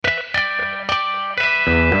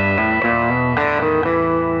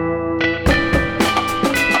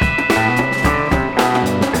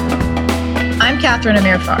Catherine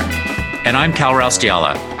Amir Farr. And I'm Kal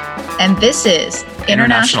Raustiala. And this is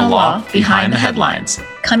International Law Behind the Headlines,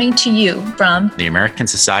 coming to you from the American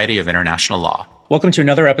Society of International Law. Welcome to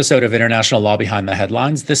another episode of International Law Behind the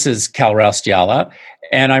Headlines. This is Kal Raustiala,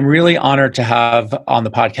 and I'm really honored to have on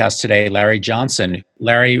the podcast today Larry Johnson.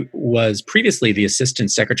 Larry was previously the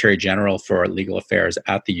Assistant Secretary General for Legal Affairs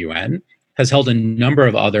at the UN, has held a number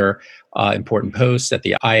of other important posts at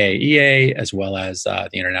the IAEA, as well as the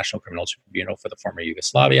International Criminal Tribunal for the former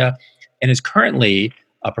Yugoslavia, and is currently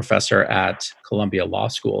a professor at Columbia Law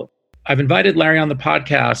School. I've invited Larry on the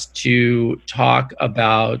podcast to talk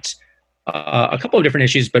about a couple of different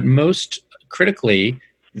issues, but most critically,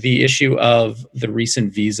 the issue of the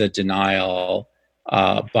recent visa denial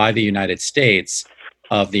by the United States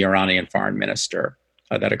of the Iranian foreign minister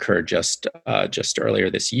that occurred just earlier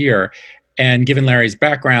this year. And given Larry's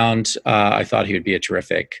background, I thought he would be a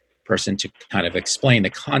terrific person to kind of explain the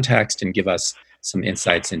context and give us some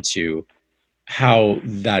insights into how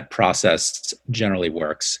that process generally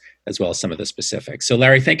works, as well as some of the specifics. So,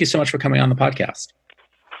 Larry, thank you so much for coming on the podcast.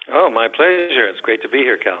 Oh, my pleasure. It's great to be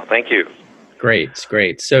here, Kal. Thank you. Great.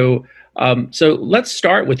 So let's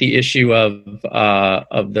start with the issue of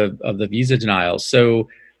the visa denial. So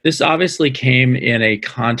this obviously came in a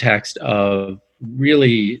context of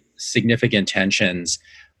really significant tensions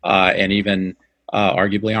and even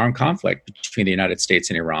arguably armed conflict between the United States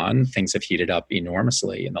and Iran. Things have heated up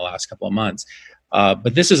enormously in the last couple of months.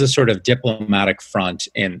 But this is a sort of diplomatic front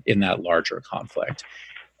in that larger conflict.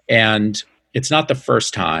 And it's not the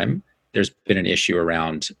first time there's been an issue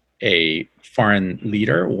around a foreign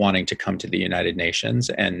leader wanting to come to the United Nations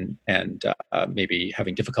and maybe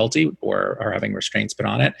having difficulty or having restraints put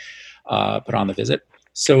on the visit.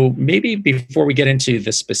 So maybe before we get into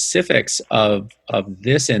the specifics of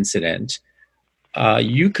this incident,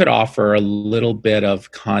 you could offer a little bit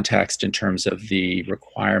of context in terms of the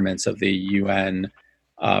requirements of the UN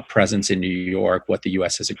presence in New York, what the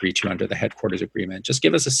U.S. has agreed to under the headquarters agreement. Just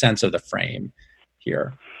give us a sense of the frame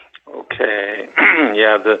here. Okay.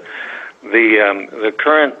 Yeah, the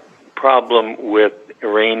current problem with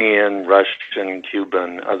Iranian, Russian,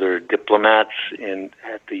 Cuban, other diplomats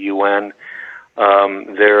at the UN,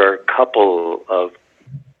 there are a couple of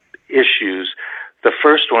issues. The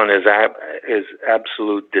first one is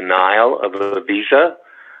absolute denial of a visa,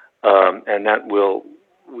 and that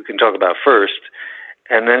we can talk about first.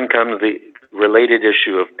 And then comes the related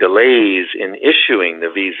issue of delays in issuing the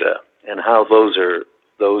visa and how those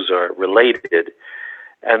are related.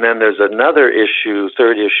 And then there's another issue,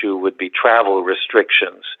 third issue would be travel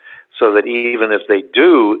restrictions, so that even if they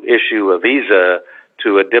do issue a visa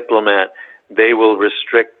to a diplomat, they will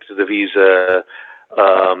restrict the visa.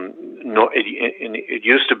 It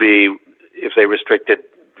used to be if they restricted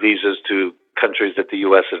visas to countries that the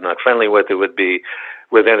U.S. is not friendly with, it would be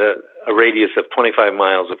within a radius of 25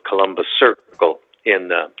 miles of Columbus Circle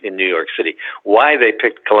in New York City. Why they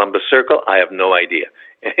picked Columbus Circle, I have no idea.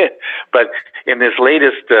 But in this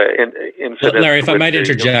latest incident... Larry, if I might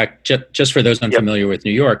interject, just for those unfamiliar with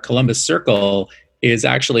New York, Columbus Circle is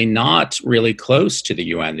actually not really close to the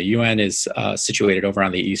UN. The UN is situated over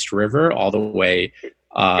on the East River, all the way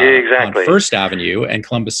on First Avenue, and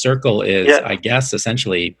Columbus Circle is, I guess,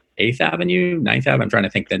 essentially 8th Avenue, 9th Avenue. I'm trying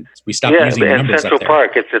to think that we stopped using the numbers Central up there.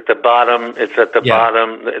 Park. It's at the bottom. It's at the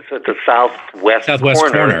bottom. It's at the southwest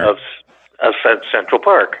corner of Central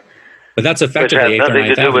Park. But that's effectively 8th or 9th Avenue.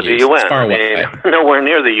 Nothing to do with the UN. It's far away. Nowhere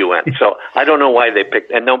near the UN. So I don't know why they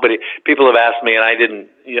picked. And people have asked me, and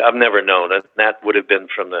I've never known. And that would have been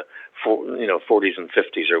from the 40s and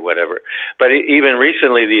 50s or whatever. But even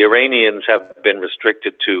recently, the Iranians have been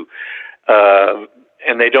restricted to.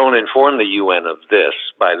 And they don't inform the UN of this,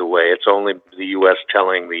 by the way. It's only the U.S.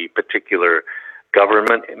 telling the particular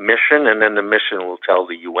government mission, and then the mission will tell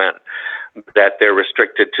the UN that they're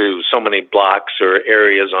restricted to so many blocks or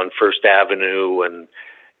areas on First Avenue. And,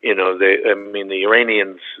 the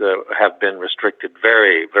Iranians have been restricted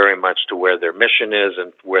very, very much to where their mission is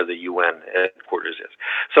and where the UN headquarters is.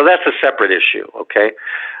 So that's a separate issue, okay?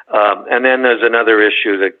 And then there's another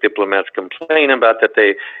issue that diplomats complain about, that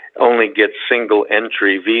they only get single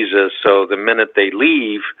entry visas. So the minute they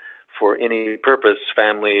leave for any purpose,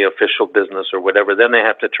 family, official business, or whatever, then they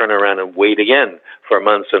have to turn around and wait again for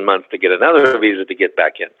months and months to get another visa to get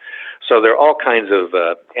back in. So there are all kinds of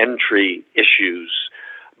entry issues.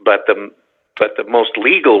 But the most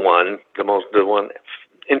legal one, the one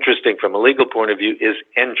interesting from a legal point of view, is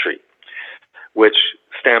entry, which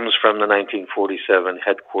stems from the 1947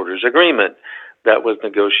 headquarters agreement that was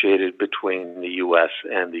negotiated between the U.S.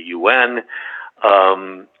 and the UN,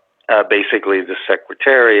 basically the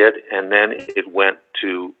Secretariat, and then it went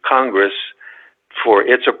to Congress for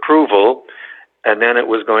its approval, and then it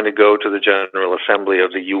was going to go to the General Assembly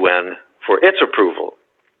of the UN for its approval.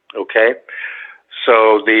 Okay?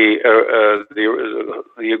 So the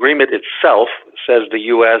agreement itself says the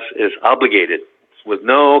U.S. is obligated, with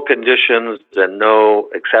no conditions and no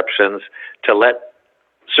exceptions, to let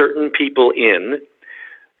certain people in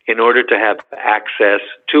order to have access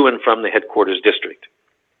to and from the headquarters district.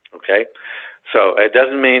 Okay? So it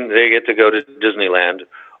doesn't mean they get to go to Disneyland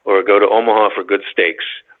or go to Omaha for good steaks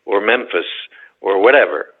or Memphis or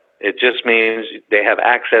whatever. It just means they have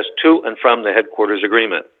access to and from the headquarters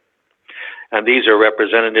agreement. And these are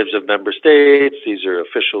representatives of member states. These are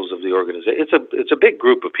officials of the organization. It's a big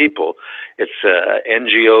group of people. It's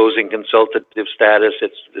NGOs in consultative status.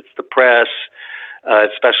 It's the press.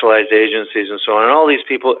 It's specialized agencies and so on. And all these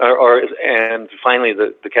people are and finally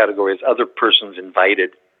the category is other persons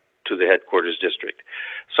invited to the headquarters district.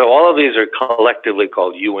 So all of these are collectively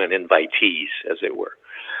called UN invitees, as it were.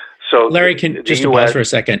 So Larry, just to pause for a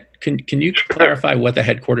second, can you clarify what the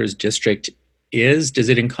headquarters district is? Does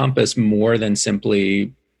it encompass more than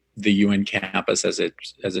simply the UN campus as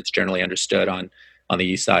it's generally understood on the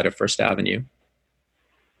east side of First Avenue?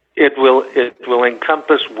 It will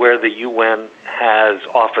encompass where the UN has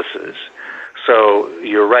offices. So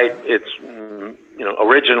you're right. It's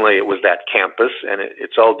originally it was that campus, and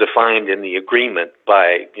it's all defined in the agreement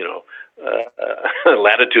by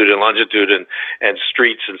latitude and longitude and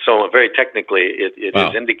streets and so on. Very technically, it Wow.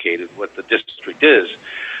 is indicated what the district is.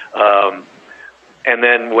 And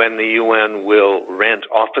then when the UN will rent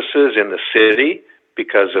offices in the city,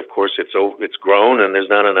 because of course it's grown and there's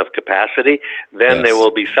not enough capacity, then Yes. there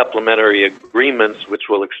will be supplementary agreements which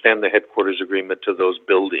will extend the headquarters agreement to those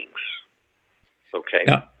buildings. Okay.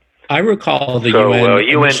 Now, I recall the So UN.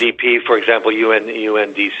 UNDP, for example,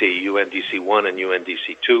 UNDC 1 and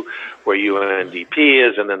UNDC 2, where UNDP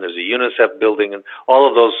is, and then there's a UNICEF building, and all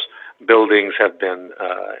of those buildings have been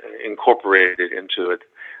incorporated into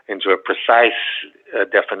a precise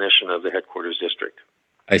definition of the headquarters district.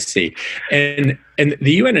 I see. And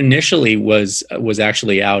the UN initially was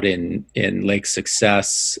actually out in Lake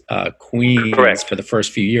Success, Queens, Correct. for the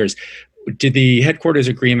first few years. Did the headquarters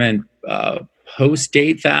agreement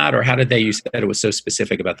post-date that, or how did they? You said it was so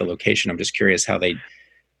specific about the location. I'm just curious how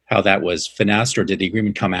that was finessed, or did the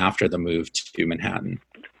agreement come after the move to Manhattan?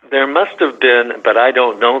 There must have been, but I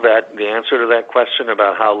don't know the answer to that question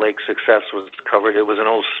about how Lake Success was covered. It was an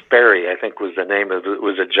old Sperry, I think was the name of it. It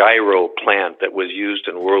was a gyro plant that was used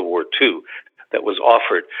in World War II that was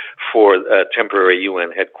offered for temporary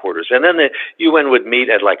UN headquarters. And then the UN would meet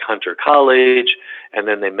at like Hunter College, and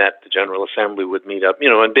then the General Assembly would meet up,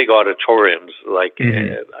 in big auditoriums, like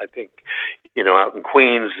I think, out in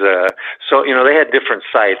Queens. So, they had different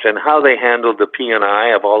sites, and how they handled the P&I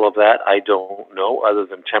of all of that, I don't know, other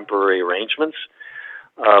than temporary arrangements.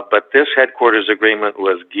 But this headquarters agreement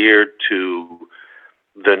was geared to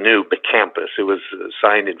the new campus. It was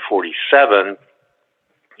signed in 1947,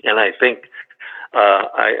 and I think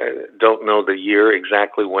I don't know the year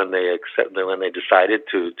exactly when they decided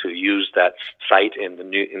to use that site in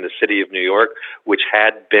the city of New York, which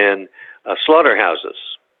had been slaughterhouses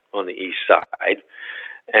on the east side,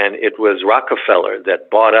 and it was Rockefeller that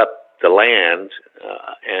bought up the land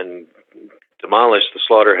and demolished the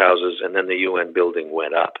slaughterhouses, and then the UN building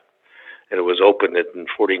went up, and it was opened in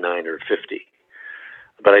 1949 or 1950.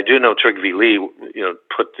 But I do know Trygve Lie,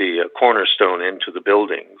 put the cornerstone into the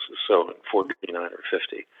buildings, so in 1949 or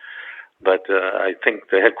 1950. But I think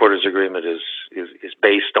the headquarters agreement is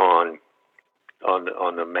based on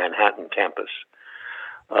the Manhattan campus.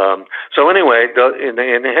 So anyway, in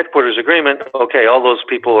the headquarters agreement, okay, all those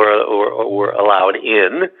people were allowed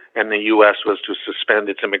in, and the U.S. was to suspend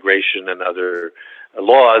its immigration and other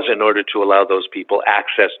laws in order to allow those people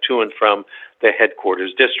access to and from the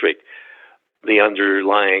headquarters district. The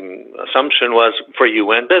underlying assumption was for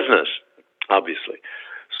UN business, obviously.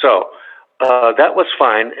 So that was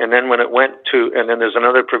fine. And then when it went to, and then there's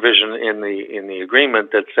another provision in the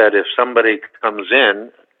agreement that said if somebody comes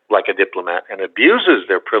in, like a diplomat, and abuses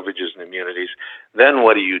their privileges and immunities, then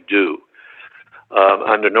what do you do?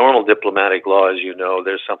 Under normal diplomatic law, as you know,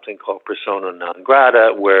 there's something called persona non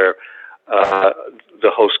grata, where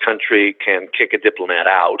the host country can kick a diplomat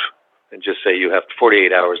out and just say you have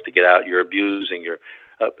 48 hours to get out, you're abusing your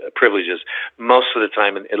privileges. Most of the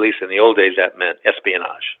time, at least in the old days, that meant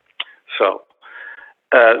espionage. So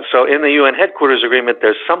in the UN headquarters agreement,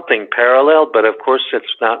 there's something parallel, but of course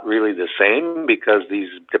it's not really the same because these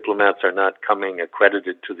diplomats are not coming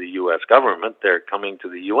accredited to the U.S. government, they're coming to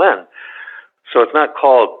the UN. So it's not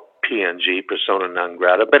called PNG, persona non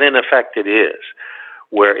grata, but in effect it is.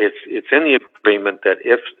 where it's in the agreement that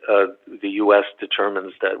if the U.S.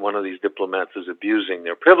 determines that one of these diplomats is abusing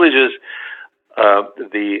their privileges,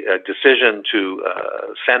 the decision to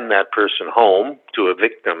send that person home, to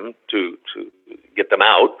evict them, to get them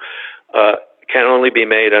out, can only be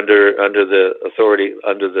made under the authority,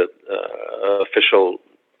 under the official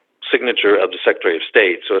signature of the Secretary of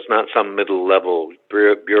State. So it's not some middle-level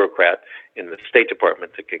bureaucrat in the State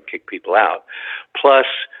Department that can kick people out. Plus,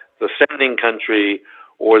 the sending country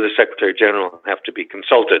or the Secretary General have to be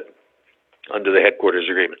consulted under the headquarters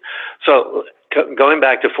agreement. So going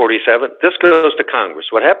back to 47, this goes to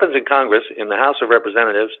Congress. What happens in Congress, in the House of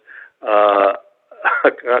Representatives, a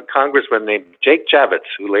congressman named Jake Javits,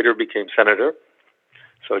 who later became senator.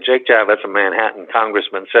 So Jake Javits, a Manhattan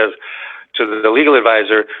congressman, says to the legal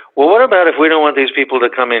advisor, well, what about if we don't want these people to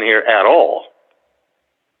come in here at all?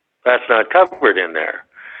 That's not covered in there.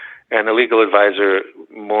 And the legal advisor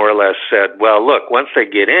more or less said, well, look, once they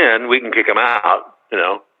get in, we can kick them out,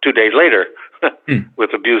 2 days later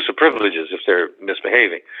with abuse of privileges if they're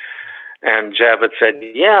misbehaving. And Javits said,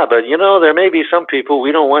 yeah, but there may be some people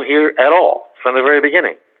we don't want here at all from the very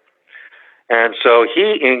beginning. And so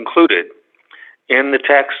he included in the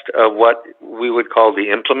text of what we would call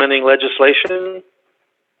the implementing legislation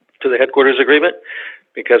to the headquarters agreement,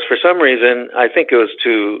 because for some reason, I think it was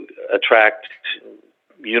to attract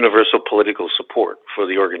universal political support for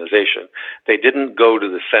the organization. They didn't go to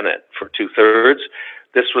the Senate for 2/3.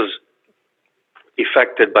 This was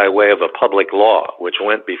effected by way of a public law, which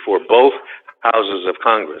went before both houses of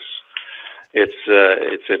Congress.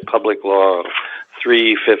 It's a public law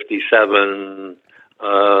 357,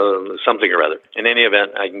 something or other. In any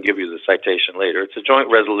event, I can give you the citation later. It's a joint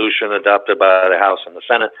resolution adopted by the House and the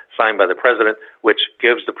Senate, signed by the President, which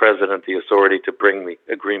gives the President the authority to bring the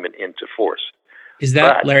agreement into force. Is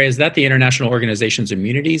that, Larry, is that the International Organizations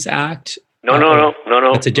Immunities Act? No.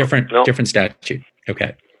 It's a different statute.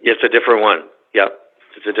 Okay. It's a different one. Yep.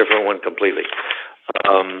 It's a different one completely.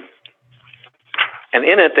 And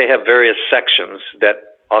in it, they have various sections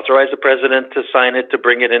that authorize the President to sign it, to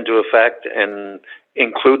bring it into effect, and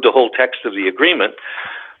include the whole text of the agreement.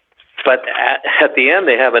 But at the end,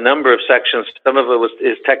 they have a number of sections. Some of it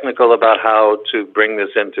is technical about how to bring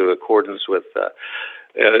this into accordance with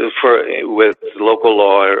local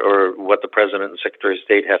law or what the President and Secretary of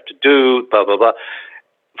State have to do, blah, blah, blah.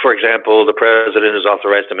 For example, the President is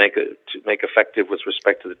authorized to make effective with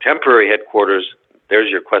respect to the temporary headquarters. There's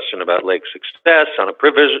your question about Lake Success on a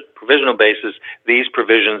provisional basis, these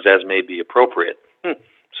provisions as may be appropriate.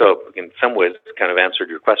 So in some ways, it's kind of answered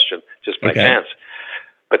your question just by chance.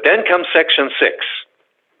 But then comes Section 6.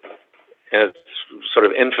 And it's sort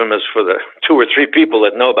of infamous for the 2 or 3 people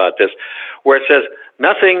that know about this, where it says,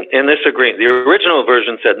 nothing in this agreement, the original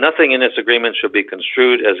version said, nothing in this agreement should be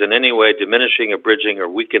construed as in any way diminishing, abridging, or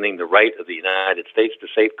weakening the right of the United States to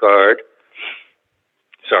safeguard.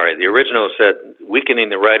 Sorry, the original said, weakening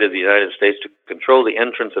the right of the United States to control the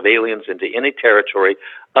entrance of aliens into any territory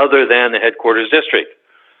other than the headquarters district.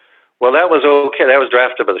 Well, that was okay. That was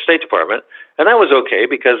drafted by the State Department, and that was okay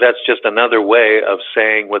because that's just another way of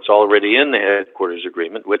saying what's already in the headquarters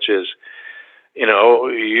agreement, which is,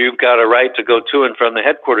 you've got a right to go to and from the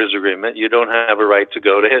headquarters agreement. You don't have a right to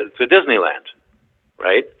go to Disneyland,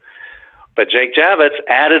 right? But Jake Javits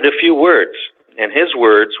added a few words, and his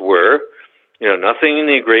words were, nothing in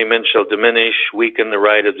the agreement shall diminish, weaken the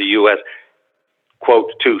right of the U.S.,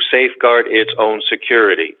 quote, to safeguard its own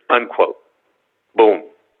security, unquote. Boom.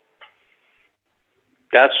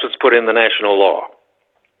 That's what's put in the national law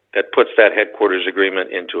that puts that headquarters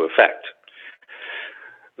agreement into effect.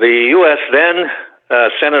 The U.S. then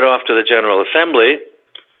sent it off to the General Assembly,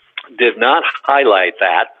 did not highlight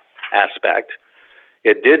that aspect.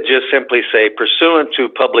 It did just simply say, pursuant to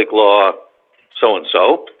public law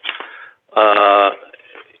so-and-so,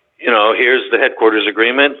 here's the headquarters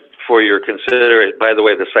agreement for your consideration. By the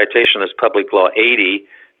way, the citation is Public Law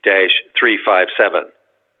 80-357.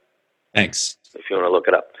 Thanks. If you want to look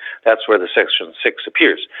it up. That's where the Section 6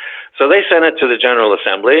 appears. So they sent it to the General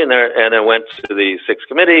Assembly, and it went to the 6th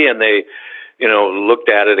Committee, and they, looked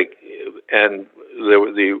at it, and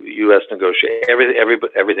the U.S. negotiated.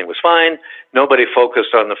 Everything was fine. Nobody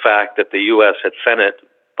focused on the fact that the U.S. had sent it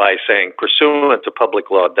by saying, pursuant to public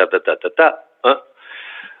law,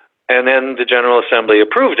 and then the General Assembly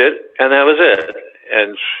approved it, and that was it.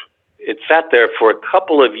 And it sat there for a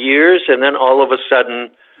couple of years, and then all of a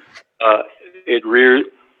sudden, it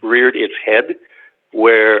reared its head,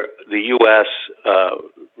 where the U.S.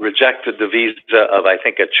 Rejected the visa of, I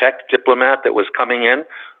think, a Czech diplomat that was coming in,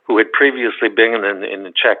 who had previously been in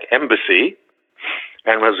the Czech embassy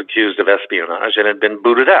and was accused of espionage and had been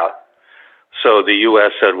booted out. So the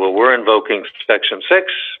U.S. said, well, we're invoking Section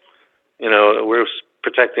 6. We're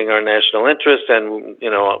protecting our national interest, and,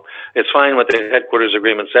 it's fine what the headquarters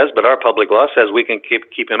agreement says, but our public law says we can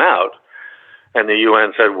keep him out. And the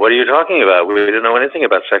UN said, what are you talking about? We didn't know anything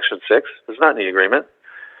about Section 6. It's not in the agreement.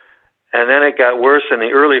 And then it got worse in the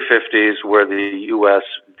early 50s, where the U.S.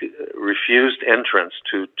 refused entrance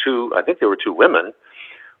to I think there were two women,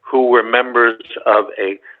 who were members of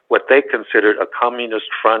what they considered a Communist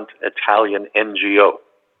Front Italian NGO,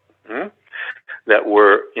 that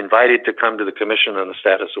were invited to come to the Commission on the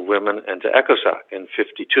Status of Women and to ECOSOC in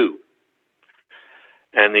 52.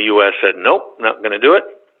 And the U.S. said, nope, not going to do it.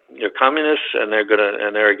 You're communists, and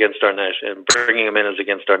they're against our national, and bringing them in is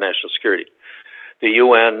against our national security. The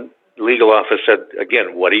UN legal office said,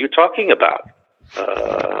 again, what are you talking about?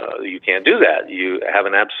 You can't do that. You have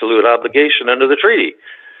an absolute obligation under the treaty.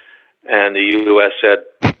 And the U.S. said,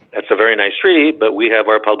 that's a very nice treaty, but we have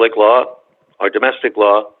our public law, our domestic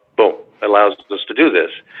law, boom, allows us to do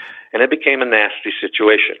this. And it became a nasty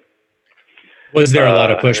situation. Was there a lot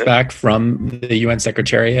of pushback from the UN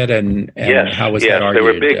Secretariat, and yes, how was that argued?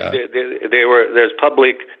 There were big. There's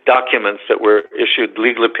public documents that were issued,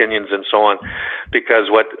 legal opinions, and so on, because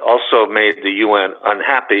what also made the UN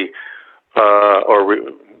unhappy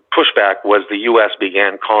pushback was the U.S.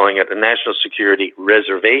 began calling it a national security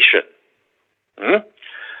reservation.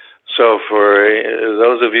 So for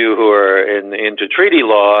those of you who are into treaty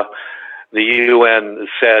law, the UN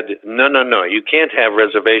said, no, you can't have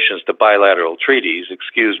reservations to bilateral treaties.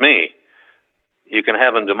 Excuse me. You can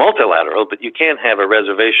have them to multilateral, but you can't have a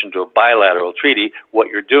reservation to a bilateral treaty. What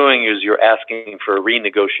you're doing is you're asking for a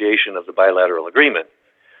renegotiation of the bilateral agreement.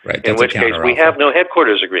 Right. In which case we have no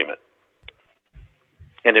headquarters agreement.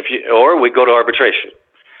 And or we go to arbitration.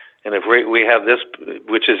 And if we have this,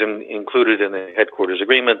 which is included in the headquarters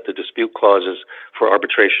agreement, the dispute clauses for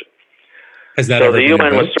arbitration. Has that so the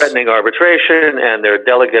UN was threatening arbitration, and their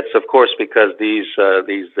delegates, of course, because these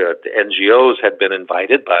NGOs had been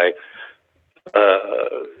invited by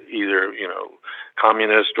either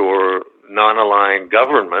communist or non-aligned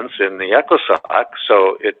governments in the ECOSOC,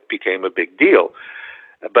 so it became a big deal.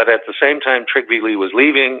 But at the same time, Tryggvi was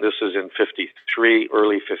leaving. This is in 53,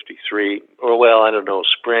 early 53,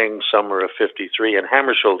 spring, summer of 53, and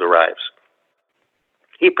Hammarskjöld arrives.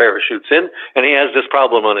 He parachutes in, and he has this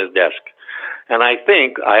problem on his desk. And I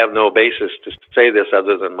think, I have no basis to say this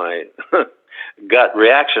other than my gut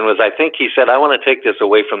reaction, was I think he said, I want to take this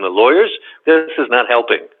away from the lawyers. This is not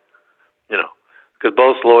helping, because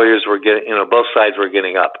both lawyers were both sides were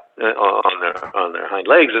getting up on their hind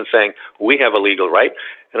legs and saying, we have a legal right.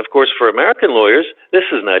 And of course, for American lawyers, this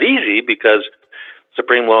is not easy, because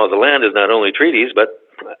supreme law of the land is not only treaties, but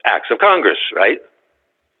acts of Congress, right?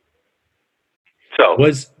 So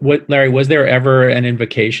Larry, was there ever an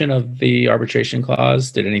invocation of the arbitration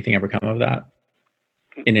clause? Did anything ever come of that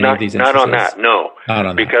in any of these instances? Not on that, no. Not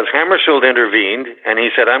on because that. Hammarskjöld intervened, and he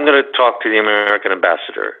said, I'm going to talk to the American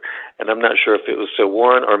ambassador. And I'm not sure if it was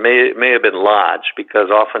Warren or may have been Lodge, because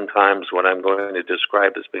oftentimes what I'm going to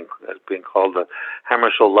describe has been called the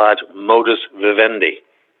Hammarskjöld Lodge modus vivendi.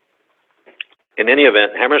 In any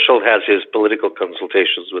event, Hammarskjöld has his political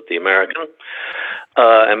consultations with the American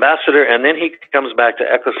ambassador, and then he comes back to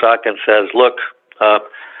ECOSOC and says, look,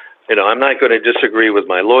 I'm not going to disagree with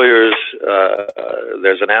my lawyers.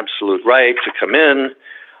 There's an absolute right to come in,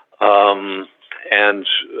 and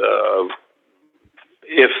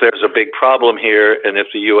if there's a big problem here, and if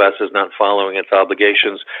the U.S. is not following its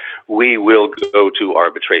obligations, we will go to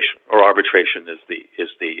arbitration, or arbitration is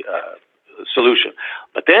the solution.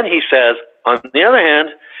 But then he says, on the other hand,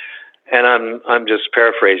 and I'm just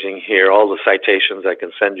paraphrasing here, all the citations I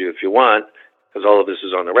can send you if you want, because all of this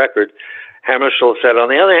is on the record. Hammarskjöld said, on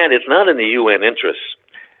the other hand, it's not in the UN interest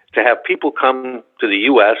to have people come to the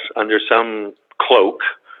U.S. under some cloak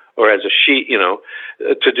or as a sheet,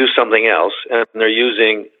 to do something else, and they're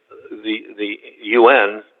using the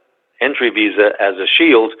UN entry visa as a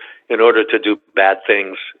shield in order to do bad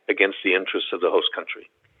things against the interests of the host country.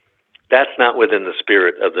 That's not within the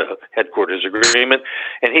spirit of the headquarters agreement.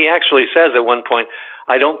 And he actually says at one point,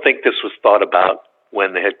 I don't think this was thought about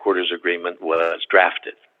when the headquarters agreement was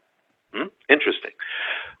drafted. Interesting.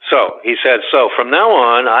 So he said, so from now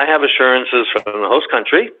on, I have assurances from the host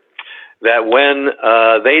country that when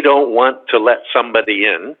they don't want to let somebody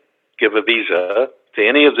in, give a visa to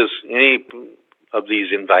any of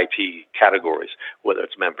these invitee categories, whether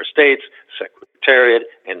it's member states, secretariat,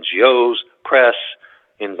 NGOs, press,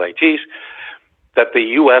 invitees, that the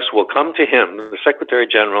U.S. will come to him, the Secretary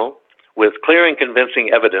General, with clear and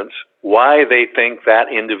convincing evidence why they think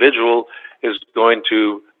that individual is going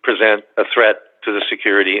to present a threat to the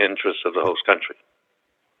security interests of the host country.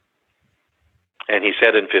 And he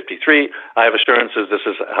said in 53, I have assurances this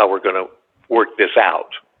is how we're going to work this out.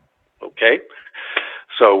 Okay?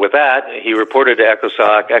 So with that, he reported to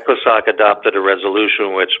ECOSOC. ECOSOC adopted a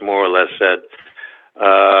resolution which more or less said,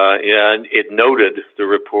 it noted the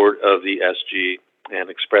report of the SG and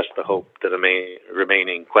expressed the hope that the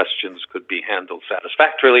remaining questions could be handled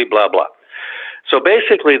satisfactorily, blah, blah. So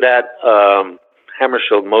basically that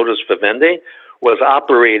Hammarskjöld modus vivendi was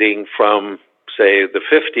operating from, say, the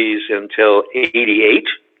 50s until 88,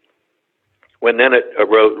 when then it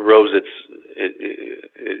rose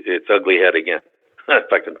its ugly head again,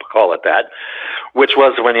 if I can call it that, which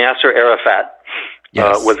was when Yasser Arafat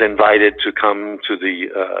was invited to come to the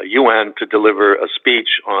UN to deliver a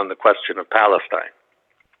speech on the question of Palestine.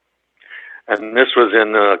 And this was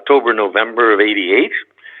in October, November of 88.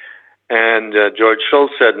 And George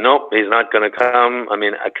Shultz said, nope, he's not going to come. I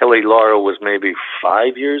mean, Kelly Lara was maybe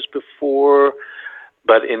 5 years before.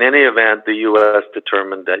 But in any event, the U.S.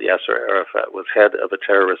 determined that Yasser Arafat was head of a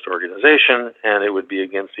terrorist organization, and it would be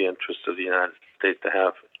against the interests of the United States to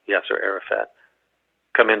have Yasser Arafat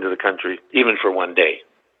come into the country, even for one day.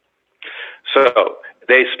 So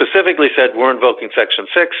they specifically said, we're invoking Section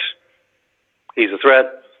 6. He's a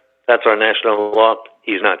threat. That's our national law.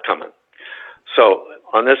 He's not coming. So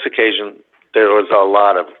on this occasion, there was a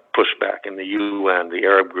lot of pushback in the UN, the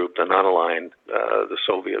Arab group, the non-aligned, the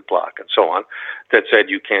Soviet bloc, and so on, that said,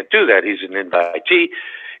 you can't do that. He's an invitee.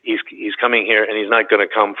 He's coming here, and he's not going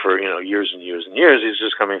to come for years and years and years. He's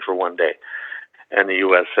just coming for one day. And the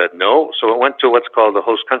U.S. said no. So it went to what's called the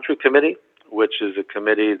Host Country Committee, which is a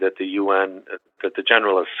committee that the UN, that the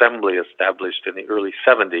General Assembly established in the early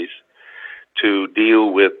 70s to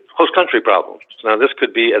deal with host country problems. Now, this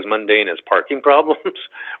could be as mundane as parking problems,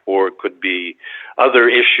 or it could be other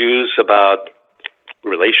issues about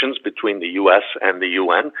relations between the U.S. and the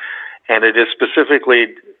UN. And it is specifically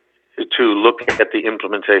to look at the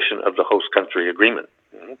implementation of the host country agreement,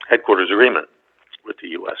 headquarters agreement with the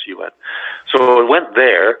U.S. UN. So it went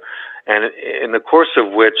there, and in the course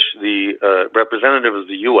of which the representative of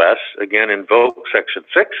the U.S. again invoked Section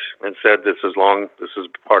 6 and said this is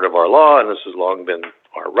part of our law, and this has long been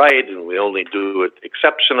our right, and we only do it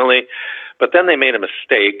exceptionally. But then they made a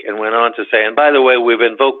mistake and went on to say, and by the way, we've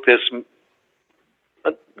invoked this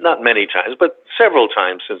not many times, but several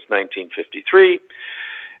times since 1953,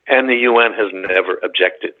 and the UN has never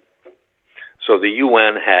objected. So the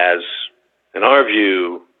UN has, in our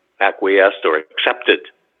view, acquiesced or accepted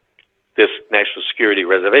this national security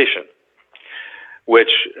reservation,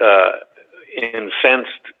 which incensed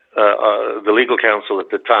the legal counsel at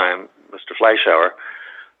the time, Mr. Fleischauer,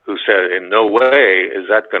 who said, in no way is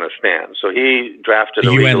that going to stand. So he drafted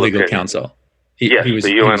the UN legal counsel. Yes,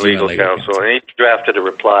 the UN legal counsel. And he drafted a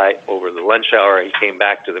reply over the lunch hour. He came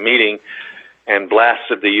back to the meeting and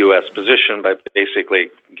blasted the U.S. position by basically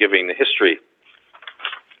giving the history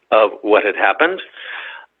of what had happened,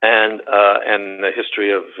 and the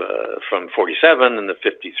history of from 47 and the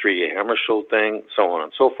 53 Hammarskjöld thing, so on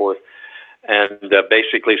and so forth, and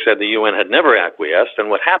basically said the UN had never acquiesced. And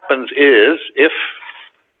what happens is, if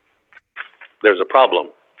there's a problem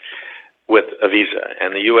with a visa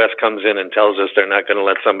and the U.S. comes in and tells us they're not going to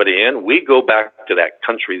let somebody in, we go back to that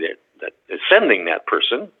country that is sending that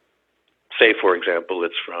person. Say, for example,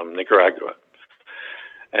 it's from Nicaragua.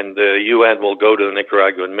 And the UN will go to the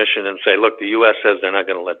Nicaraguan mission and say, look, the U.S. says they're not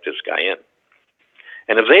going to let this guy in.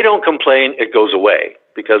 And if they don't complain, it goes away.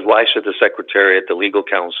 Because why should the Secretariat, the legal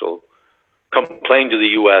counsel, complain to the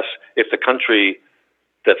U.S. if the country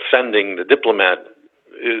that's sending the diplomat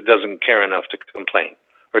doesn't care enough to complain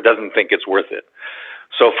or doesn't think it's worth it?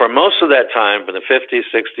 So for most of that time, from the 50s,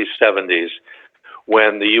 60s, 70s,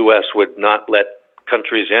 when the U.S. would not let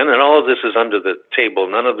countries in, and all of this is under the table,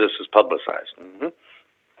 none of this is publicized.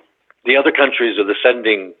 The other countries or the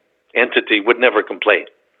sending entity would never complain,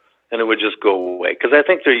 and it would just go away. Because I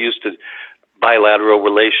think they're used to bilateral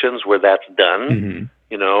relations where that's done,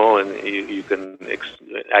 and you can,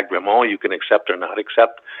 agrément, you can accept or not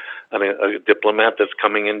accept a diplomat that's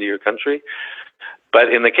coming into your country.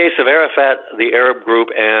 But in the case of Arafat, the Arab group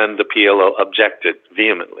and the PLO objected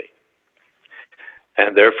vehemently.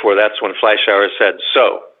 And therefore, that's when Fleischauer said,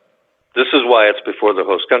 so, this is why it's before the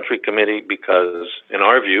Host Country Committee, because in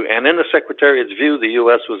our view, and in the Secretariat's view, the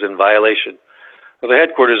U.S. was in violation of the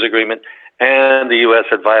headquarters agreement, and the U.S.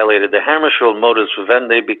 had violated the Hammarskjöld modus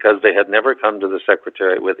vivendi because they had never come to the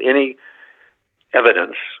Secretariat with any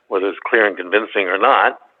evidence, whether it's clear and convincing or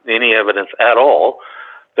not, any evidence at all,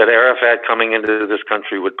 that Arafat coming into this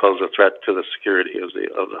country would pose a threat to the security of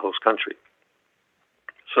the host country.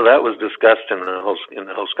 So that was discussed in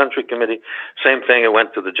the host country committee. Same thing, it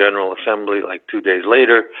went to the General Assembly like 2 days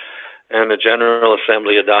later, and the General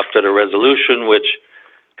Assembly adopted a resolution which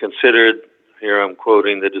considered, here I'm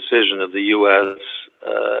quoting, the decision of the U.S.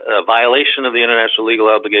 A violation of the international legal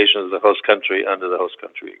obligations of the host country under the host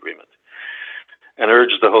country agreement, and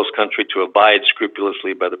urged the host country to abide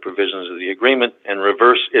scrupulously by the provisions of the agreement and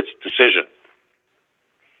reverse its decision.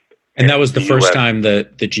 And that was the first time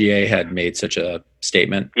that the GA had made such a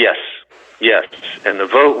statement? Yes. And the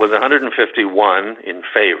vote was 151 in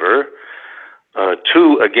favor,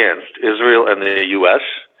 2 against, Israel and the U.S.,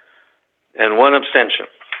 and 1 abstention.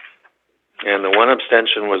 And the 1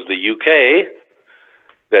 abstention was the UK,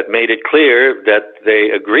 that made it clear that they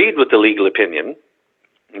agreed with the legal opinion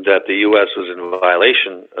that the U.S. was in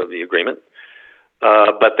violation of the agreement,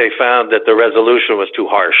 but they found that the resolution was too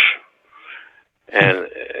harsh, and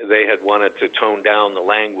they had wanted to tone down the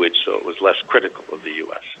language so it was less critical of the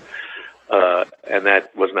U.S., and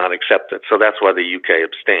that was not accepted. So that's why the UK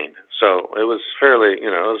abstained. So it was fairly, it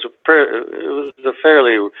was a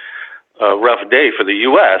fairly rough day for the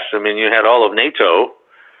U.S. I mean, you had all of NATO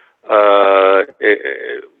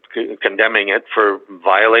condemning it for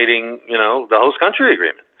violating, the host country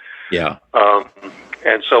agreement. Yeah.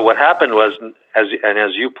 And so what happened was, as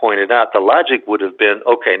you pointed out, the logic would have been,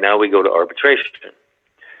 okay, now we go to arbitration.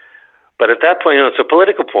 But at that point, it's a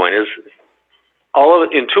political point.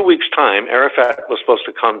 In 2 weeks' time, Arafat was supposed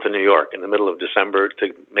to come to New York in the middle of December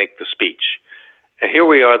to make the speech. And here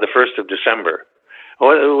we are, the 1st of December.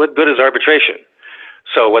 What good is arbitration?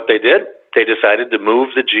 So what they did, they decided to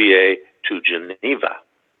move the GA to Geneva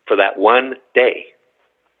for that one day.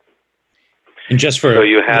 And just for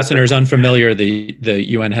listeners unfamiliar, the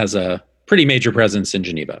UN has a pretty major presence in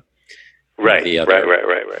Geneva. Right.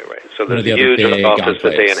 So there's a huge office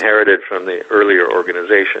that they inherited from the earlier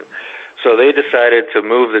organization. So they decided to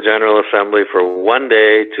move the General Assembly for one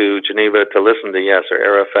day to Geneva to listen to Yasser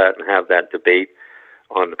Arafat and have that debate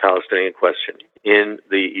on the Palestinian question in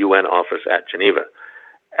the UN office at Geneva,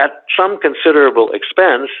 at some considerable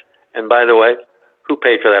expense. And by the way, who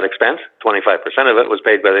paid for that expense? 25% of it was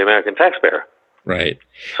paid by the American taxpayer. Right.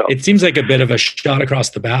 So it seems like a bit of a shot across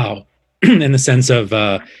the bow in the sense of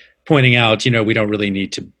pointing out, we don't really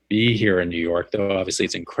need to be here in New York, though obviously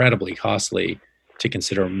it's incredibly costly to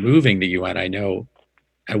consider moving the UN. I know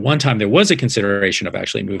at one time there was a consideration of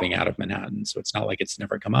actually moving out of Manhattan, so it's not like it's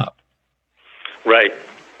never come up. Right.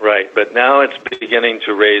 But now it's beginning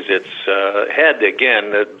to raise its head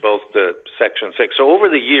again, both the Section 6. So over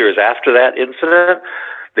the years after that incident,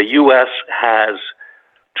 the U.S. has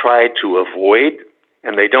tried to avoid,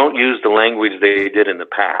 and they don't use the language they did in the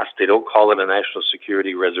past. They don't call it a national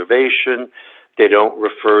security reservation. They don't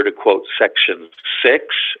refer to, quote, Section 6,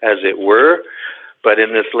 as it were. But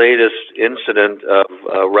in this latest incident of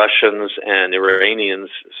Russians and Iranians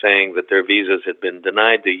saying that their visas had been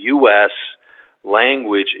denied, the U.S.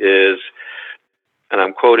 language is, and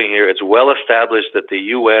I'm quoting here, it's well established that the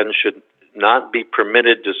UN should not be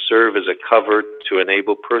permitted to serve as a cover to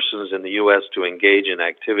enable persons in the U.S. to engage in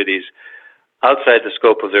activities outside the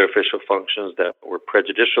scope of their official functions that were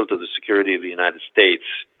prejudicial to the security of the United States.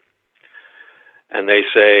 And they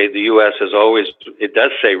say the U.S. has always, it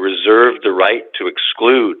does say, reserved the right to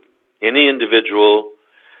exclude any individual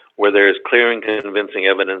where there is clear and convincing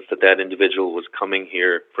evidence that that individual was coming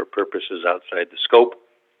here for purposes outside the scope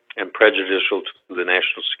and prejudicial to the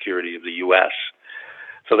national security of the U.S.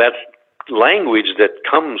 So that's language that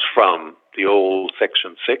comes from the old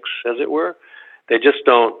Section 6, as it were. They just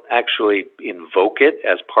don't actually invoke it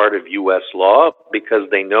as part of U.S. law because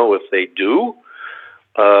they know if they do,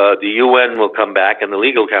 the UN will come back and the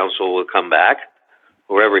legal counsel will come back,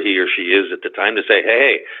 whoever he or she is at the time, to say,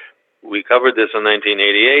 hey, we covered this in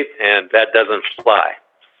 1988 and that doesn't fly.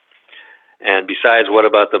 And besides, what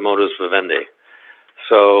about the modus vivendi?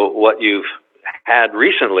 So what you've had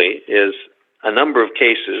recently is a number of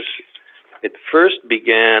cases. It first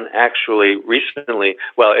began actually recently.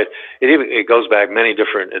 Well, it goes back many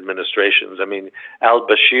different administrations. I mean,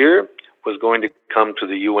 al-Bashir was going to come to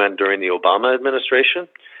the UN during the Obama administration.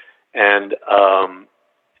 And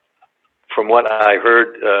from what I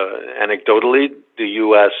heard anecdotally, the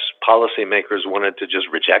U.S. policymakers wanted to just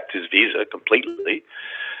reject his visa completely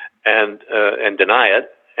and deny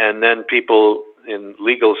it. And then people in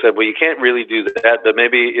legal said, well, you can't really do that, but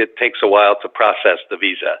maybe it takes a while to process the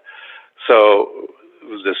visa. So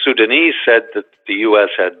the Sudanese said that the U.S.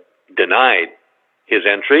 had denied his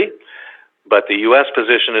entry, but the U.S.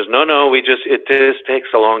 position is, no, it just takes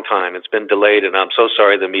a long time. It's been delayed, and I'm so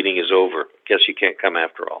sorry the meeting is over. Guess you can't come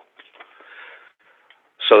after all.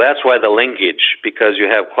 So that's why the linkage, because you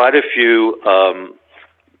have quite a few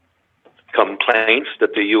complaints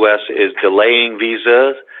that the U.S. is delaying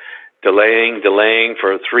visas, delaying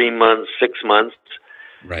for 3 months, 6 months.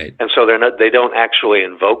 Right. And so they don't actually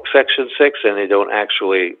invoke Section 6, and they don't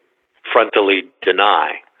actually frontally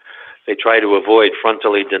deny. They try to avoid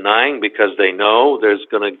frontally denying because they know there's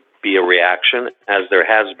going to be a reaction, as there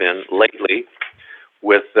has been lately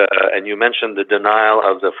with, and you mentioned the denial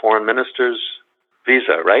of the foreign minister's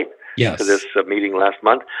visa, right? Yes. To this meeting last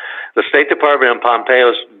month. The State Department and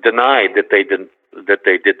Pompeo denied that they did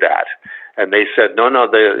that. And they said, no,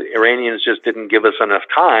 the Iranians just didn't give us enough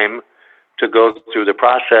time to go through the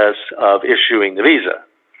process of issuing the visa.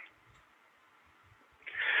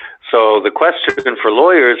 So the question for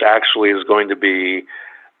lawyers actually is going to be,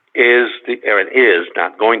 is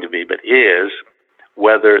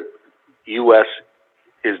whether U.S.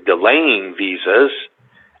 is delaying visas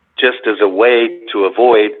just as a way to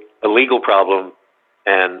avoid a legal problem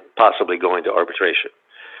and possibly going to arbitration.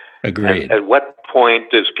 Agreed. And at what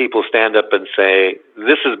point does people stand up and say,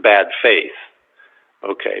 this is bad faith?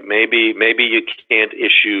 Okay, maybe you can't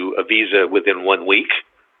issue a visa within 1 week,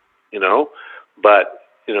 but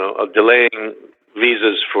delaying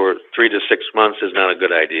visas for 3 to 6 months is not a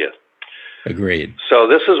good idea. Agreed. So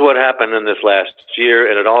this is what happened in this last year,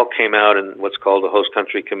 and it all came out in what's called the Host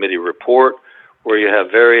Country Committee report, where you have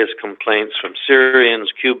various complaints from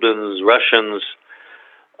Syrians, Cubans, Russians,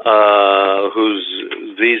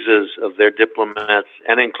 whose visas of their diplomats,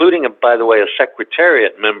 and including, by the way, a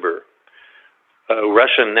Secretariat member, a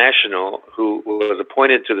Russian national, who was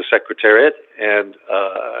appointed to the Secretariat, and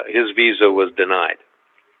his visa was denied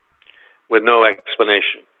with no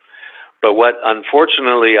explanation. But what,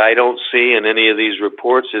 unfortunately, I don't see in any of these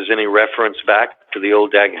reports is any reference back to the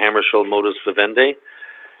old Dag Hammarskjöld modus vivendi.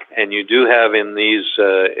 And you do have in these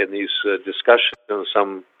discussions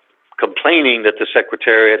some complaining that the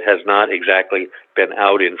Secretariat has not exactly been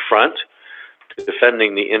out in front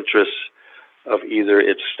defending the interests of either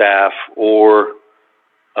its staff or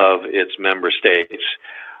of its member states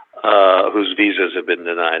whose visas have been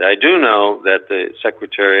denied. I do know that the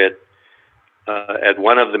Secretariat at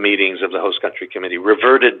one of the meetings of the Host Country Committee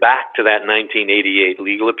reverted back to that 1988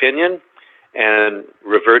 legal opinion and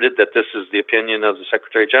reverted that this is the opinion of the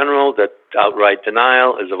Secretary General, that outright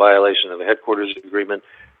denial is a violation of the headquarters agreement,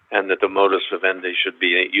 and that the modus vivendi should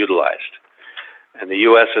be utilized. And the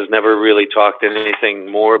U.S. has never really talked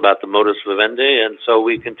anything more about the modus vivendi, and so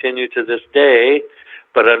we continue to this day,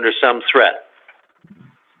 but under some threat.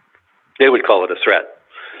 They would call it a threat.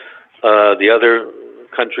 The other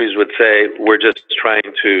countries would say, we're just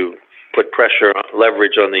trying to put pressure,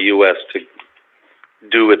 leverage on the U.S. to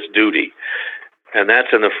do its duty. And that's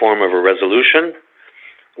in the form of a resolution,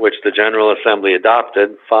 which the General Assembly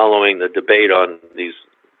adopted following the debate on these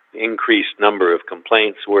increased number of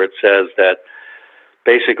complaints, where it says that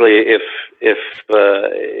basically if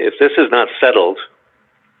this is not settled,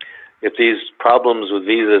 if these problems with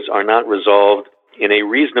visas are not resolved in a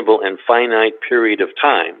reasonable and finite period of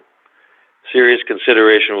time, serious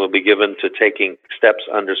consideration will be given to taking steps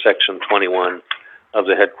under Section 21 of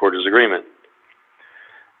the Headquarters Agreement.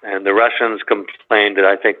 And the Russians complained that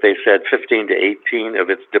I think they said 15 to 18 of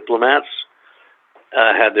its diplomats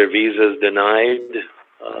had their visas denied,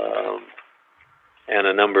 and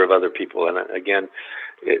a number of other people. And again,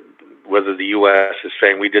 whether the U.S. is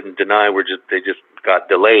saying we didn't deny, they just got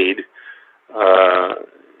delayed.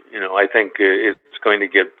 I think it's going to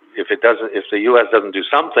get, if the U.S. doesn't do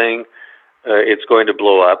something, it's going to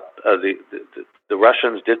blow up. The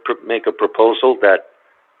Russians did make a proposal that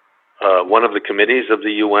one of the committees of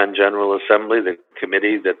the UN General Assembly, the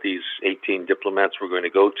committee that these 18 diplomats were going to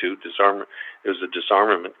go to, it was a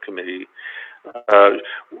disarmament committee,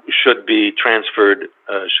 should be transferred,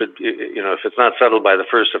 if it's not settled by the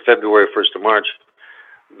 1st of February, 1st of March,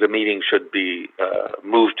 the meeting should be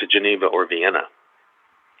moved to Geneva or Vienna.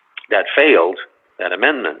 That failed, that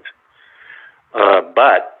amendment.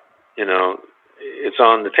 But, it's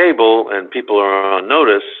on the table and people are on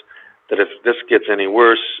notice that if this gets any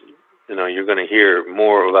worse, you're going to hear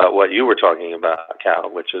more about what you were talking about, Cal,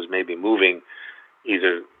 which is maybe moving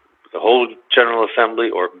either the whole General Assembly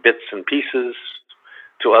or bits and pieces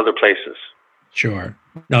to other places. Sure.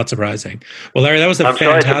 Not surprising. Well, Larry, that was fantastic.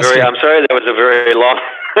 I'm sorry that was a very long,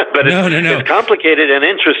 but it's complicated and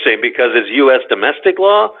interesting because it's U.S. domestic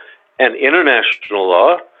law and international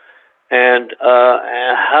law. And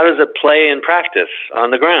how does it play in practice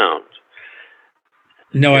on the ground?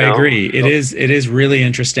 No, I agree. It is really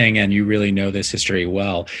interesting, and you really know this history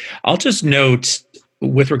well. I'll just note,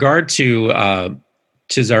 with regard to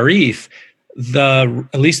Zarif,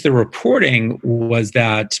 at least the reporting was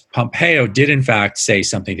that Pompeo did in fact say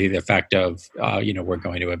something to the effect of, we're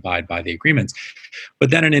going to abide by the agreements. But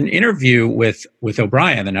then in an interview with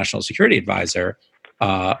O'Brien, the national security advisor,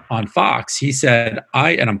 on Fox, he said,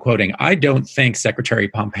 and I'm quoting, "I don't think Secretary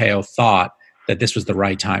Pompeo thought that this was the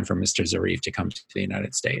right time for Mr. Zarif to come to the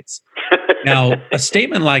United States." Now, a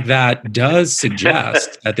statement like that does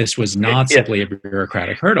suggest that this was not simply a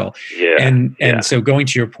bureaucratic hurdle. And so going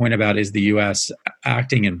to your point about, is the U.S.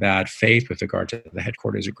 acting in bad faith with regard to the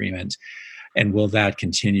headquarters agreement, and will that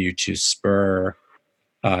continue to spur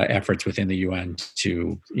efforts within the UN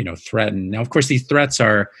to, threaten? Now, of course, these threats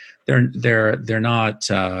they're not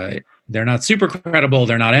super credible.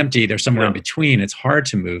 They're not empty. They're somewhere in between. It's hard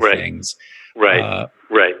to move things. Right.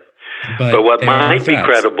 But what might be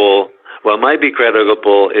credible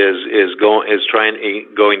is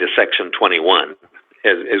going to Section 21,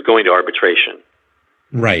 is going to arbitration.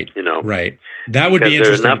 Right. Right. That would be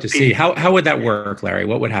interesting to see. How would that work, Larry?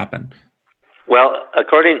 What would happen? Well,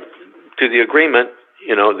 according to the agreement,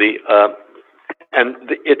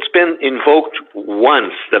 it's been invoked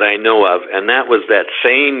once that I know of, and that was that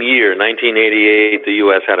same year, 1988. The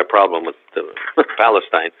U.S. had a problem with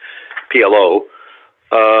Palestine, PLO,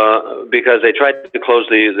 because they tried to close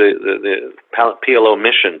the PLO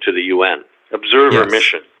mission to the UN, observer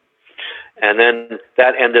mission. And then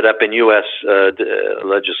that ended up in U.S.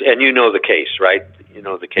 legislation. And you know the case, right? You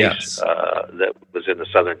know the case that was in the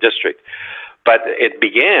Southern District. But it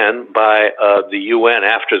began by the UN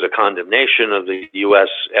after the condemnation of the U.S.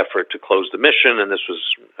 effort to close the mission, and this was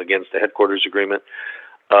against the headquarters agreement.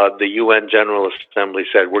 The UN General Assembly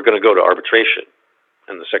said, we're going to go to arbitration.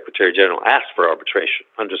 And the Secretary General asked for arbitration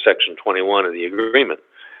under Section 21 of the agreement,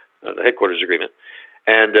 the headquarters agreement.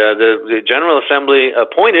 And the General Assembly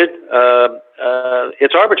appointed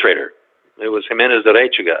its arbitrator. It was Jimenez de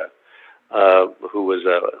Rechiga, who was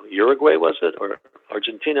Uruguay, was it, or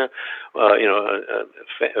Argentina?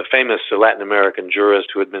 A famous Latin American jurist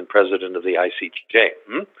who had been president of the ICJ.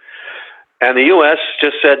 And the U.S.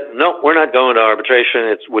 just said, no, we're not going to arbitration.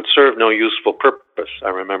 It would serve no useful purpose. I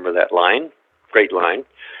remember that line, great line,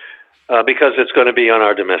 because it's going to be on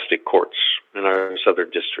our domestic courts in our Southern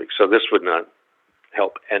District. So this would not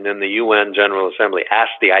help. And then the UN General Assembly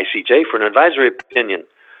asked the ICJ for an advisory opinion.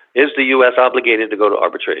 Is the U.S. obligated to go to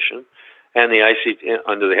arbitration? And the ICJ,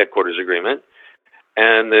 under the headquarters agreement,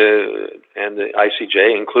 and the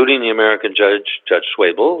ICJ, including the American judge, Judge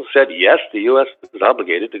Swabel, said yes, the U.S. is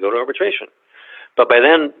obligated to go to arbitration. But by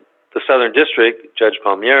then, the Southern District, Judge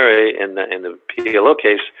Palmieri, in the PLO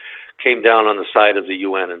case, came down on the side of the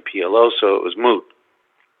UN and PLO, so it was moot.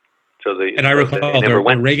 So and I recall the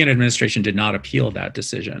Reagan administration did not appeal that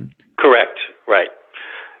decision. Correct, right.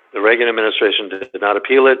 The Reagan administration did not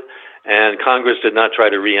appeal it, and Congress did not try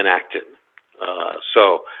to reenact it.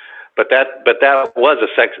 But that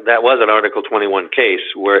was an Article 21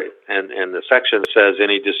 case where, and the section says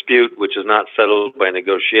any dispute which is not settled by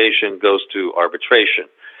negotiation goes to arbitration.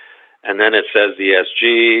 And then it says the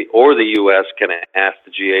SG or the U.S. can ask the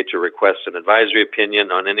GA to request an advisory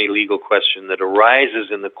opinion on any legal question that arises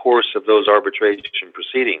in the course of those arbitration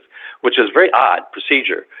proceedings, which is a very odd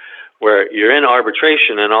procedure, where you're in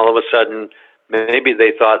arbitration and all of a sudden maybe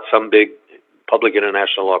they thought some big public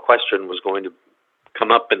international law question was going to come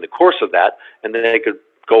up in the course of that, and then they could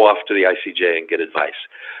go off to the ICJ and get advice.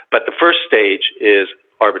 But the first stage is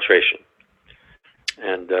arbitration.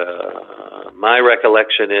 And my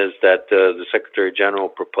recollection is that the Secretary General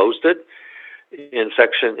proposed it in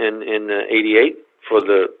 88 for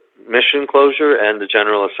the mission closure, and the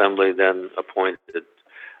General Assembly then appointed.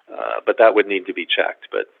 But that would need to be checked.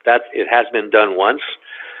 But it has been done once,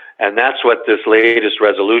 and that's what this latest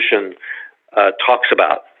resolution talks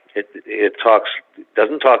about. It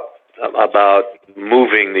doesn't talk about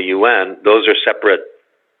moving the UN. Those are separate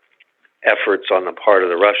efforts on the part of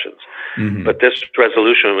the Russians. Mm-hmm. But this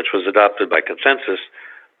resolution, which was adopted by consensus,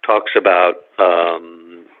 talks about,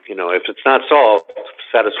 if it's not solved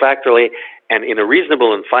satisfactorily and in a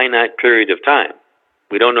reasonable and finite period of time,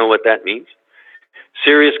 we don't know what that means,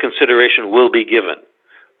 serious consideration will be given.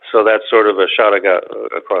 So that's sort of a shot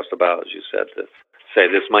across the bow, as you said, to say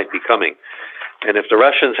this might be coming. And if the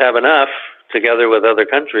Russians have enough, together with other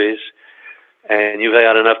countries, and you've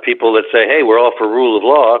got enough people that say, hey, we're all for rule of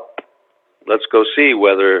law, let's go see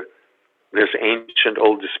whether this ancient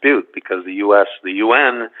old dispute, because the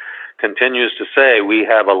UN continues to say we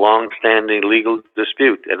have a long-standing legal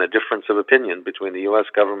dispute and a difference of opinion between the U.S.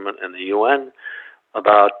 government and the UN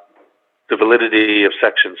about the validity of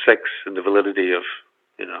Section 6 and the validity of,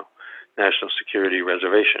 national security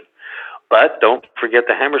reservation. But don't forget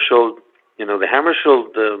the Hammarskjöld, the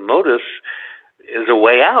Hammarskjöld modus is a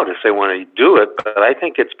way out if they want to do it, but I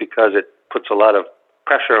think it's because it puts a lot of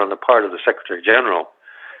pressure on the part of the Secretary General.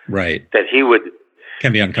 Right. That he would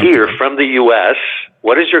can be uncomfortable. hear from the U.S.,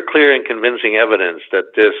 what is your clear and convincing evidence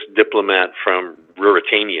that this diplomat from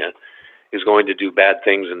Ruritania is going to do bad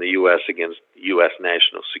things in the U.S. against U.S.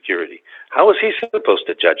 national security? How is he supposed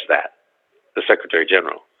to judge that, the Secretary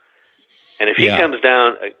General? And if he comes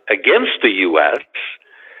down against the U.S.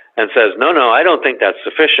 and says, no, I don't think that's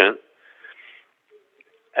sufficient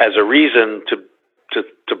as a reason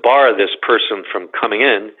to bar this person from coming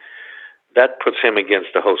in, that puts him against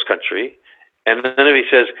the host country. And then if he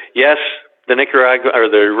says, yes, the Nicaragua or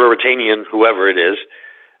the Ruritanian, whoever it is,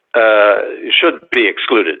 should be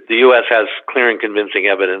excluded. The U.S. has clear and convincing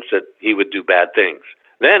evidence that he would do bad things.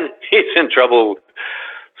 Then he's in trouble.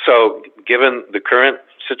 So, given the current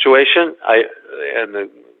situation, and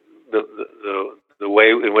the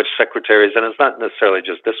way in which secretaries, and it's not necessarily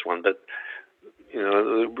just this one, but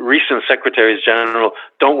the recent secretaries general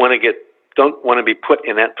don't want to be put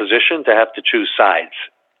in that position to have to choose sides.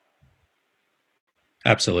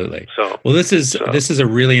 Absolutely. Well, this is a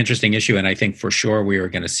really interesting issue, and I think for sure we are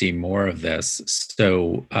going to see more of this.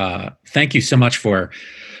 So, thank you so much for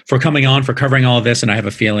coming on, for covering all of this. And I have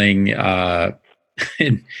a feeling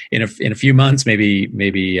in a few months, maybe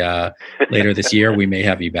later this year, we may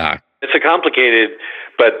have you back. It's a complicated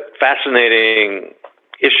but fascinating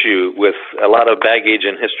issue with a lot of baggage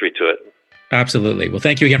and history to it. Absolutely. Well,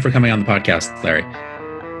 thank you again for coming on the podcast, Larry.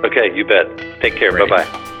 Okay, you bet. Take care. Great.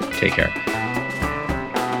 Bye-bye. Take care.